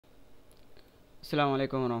Assalamu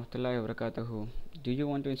alaikum warahmatullahi wabarakatuh. Do you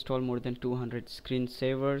want to install more than 200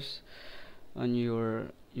 screensavers on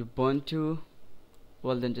your Ubuntu?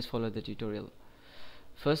 Well, then just follow the tutorial.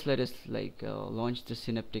 First, let us launch the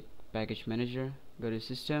Synaptic Package Manager. Go to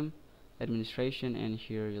System, Administration, and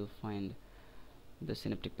here you'll find the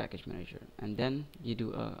Synaptic Package Manager. And then you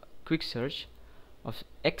do a quick search of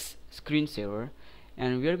xscreensaver,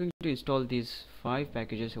 and we are going to install these 5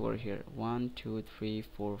 packages over here. 1, 2, 3,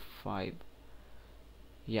 4, 5.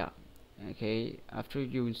 Yeah, okay. After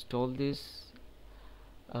you install this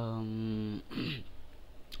um,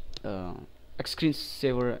 uh,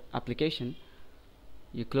 xscreensaver application,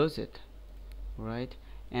 you close it, right?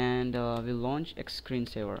 And we'll launch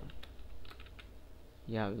xscreensaver.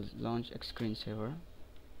 Yeah, we'll launch xscreensaver.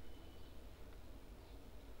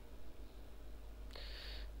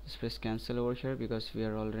 Just press cancel over here because we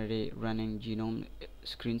are already running Genome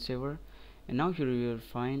screensaver. And now here you will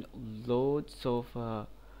find loads of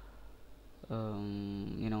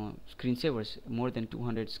screensavers, more than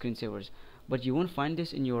 200 screensavers, but you won't find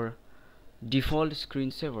this in your default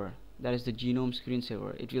screensaver, that is the Genome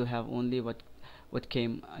screensaver. It will have only what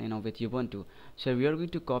came with Ubuntu. So we are going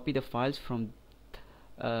to copy the files from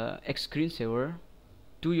xscreensaver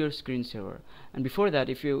to your screensaver. And before that,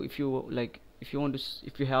 if you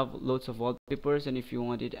have loads of wallpapers, and if you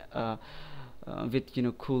want it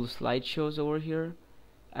with cool slideshows over here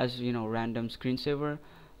as random screensaver,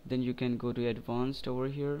 then you can go to advanced over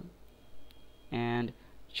here and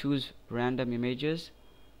choose random images,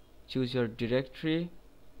 choose your directory,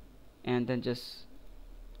 and then just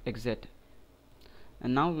exit.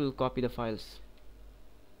 And now we'll copy the files.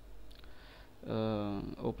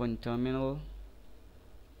 Open terminal,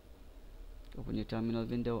 open your terminal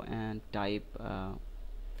window and type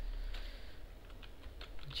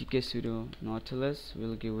gk sudo nautilus.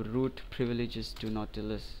 We'll give root privileges to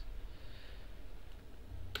nautilus.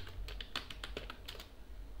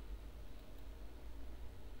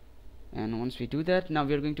 And once we do that, now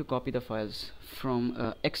we are going to copy the files from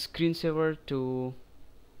xscreensaver to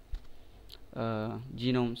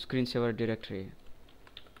Genome screensaver directory.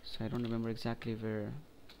 So I don't remember exactly where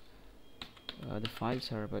the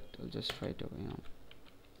files are, but I'll just try to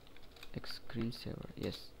xscreensaver.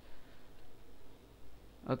 Yes.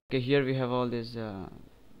 Okay, here we have all these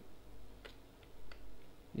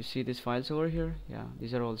you see these files over here? Yeah,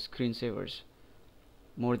 these are all screensavers,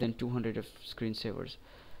 more than 200 of screensavers.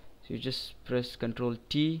 So you just press Ctrl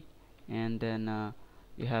T, and then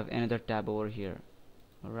you have another tab over here.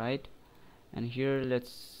 Alright, and here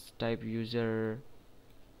let's type user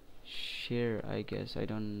share, I guess. I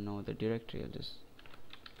don't know the directory. I'll just,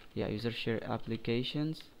 yeah, user share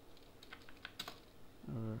applications,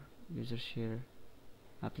 or user share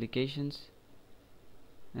applications,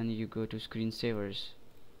 and you go to screensavers,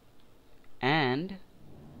 and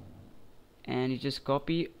you just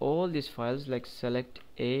copy all these files, like select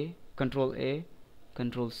A, Control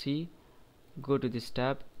C, go to this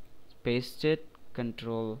tab, paste it,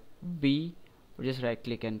 Control V, or just right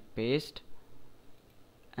click and paste,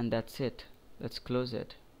 and that's it. Let's close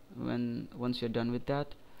it. Once you're done with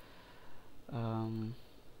that,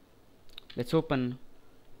 let's open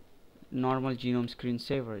normal Genome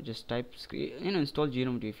screensaver. Just type install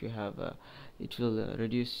Genome if you have. It will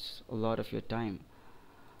reduce a lot of your time.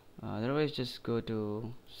 Otherwise, just go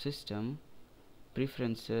to System,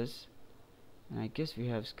 Preferences, and I guess we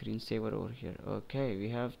have screensaver over here. Okay, we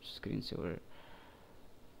have screensaver.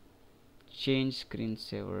 Change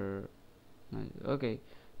screensaver. Okay,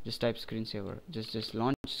 just type screensaver. Just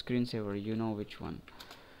launch screensaver. You know which one.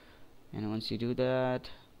 And once you do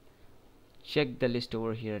that, check the list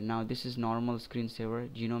over here. Now this is normal screensaver,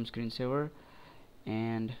 Genome screensaver,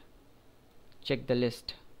 and check the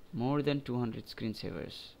list. More than 200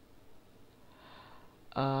 screensavers.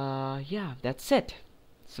 Yeah, that's it.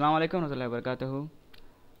 Assalamu alaikum warahmatullahi wabarakatuh.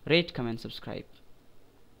 Rate, comment, subscribe.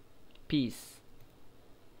 Peace.